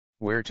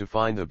Where to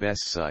find the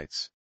best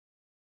sites.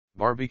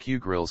 Barbecue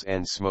grills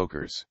and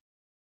smokers.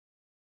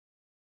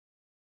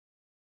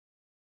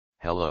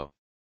 Hello.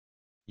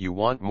 You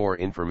want more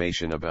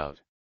information about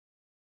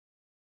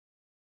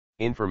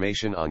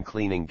information on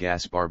cleaning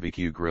gas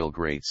barbecue grill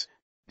grates?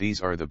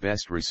 These are the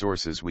best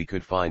resources we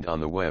could find on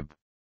the web.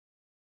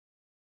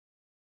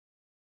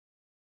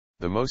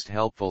 The most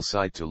helpful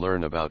site to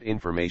learn about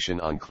information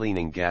on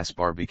cleaning gas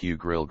barbecue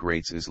grill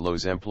grates is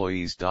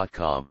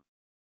losemployees.com.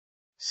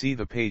 See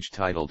the page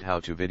titled How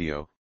to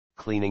Video,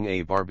 Cleaning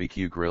a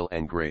Barbecue Grill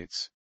and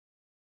Grates.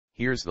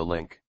 Here's the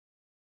link.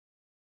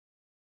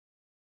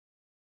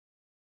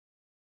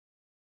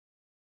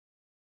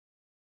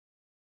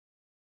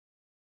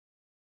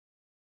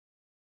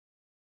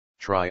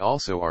 Try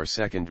also our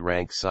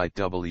second-rank site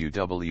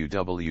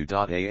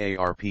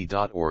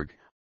www.aarp.org,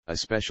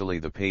 especially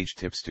the page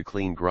Tips to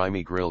Clean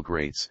Grimy Grill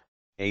Grates,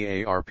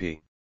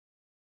 AARP.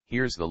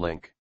 Here's the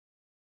link.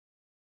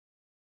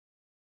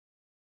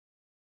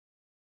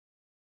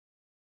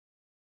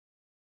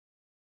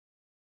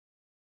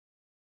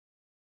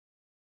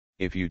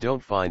 If you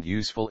don't find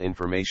useful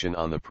information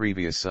on the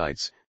previous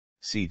sites,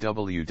 see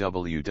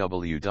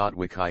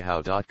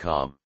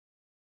www.wikihow.com.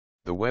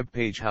 The web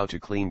page How to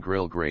Clean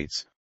Grill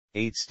Grates,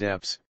 8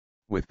 Steps,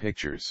 with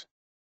pictures.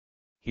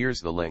 Here's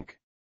the link.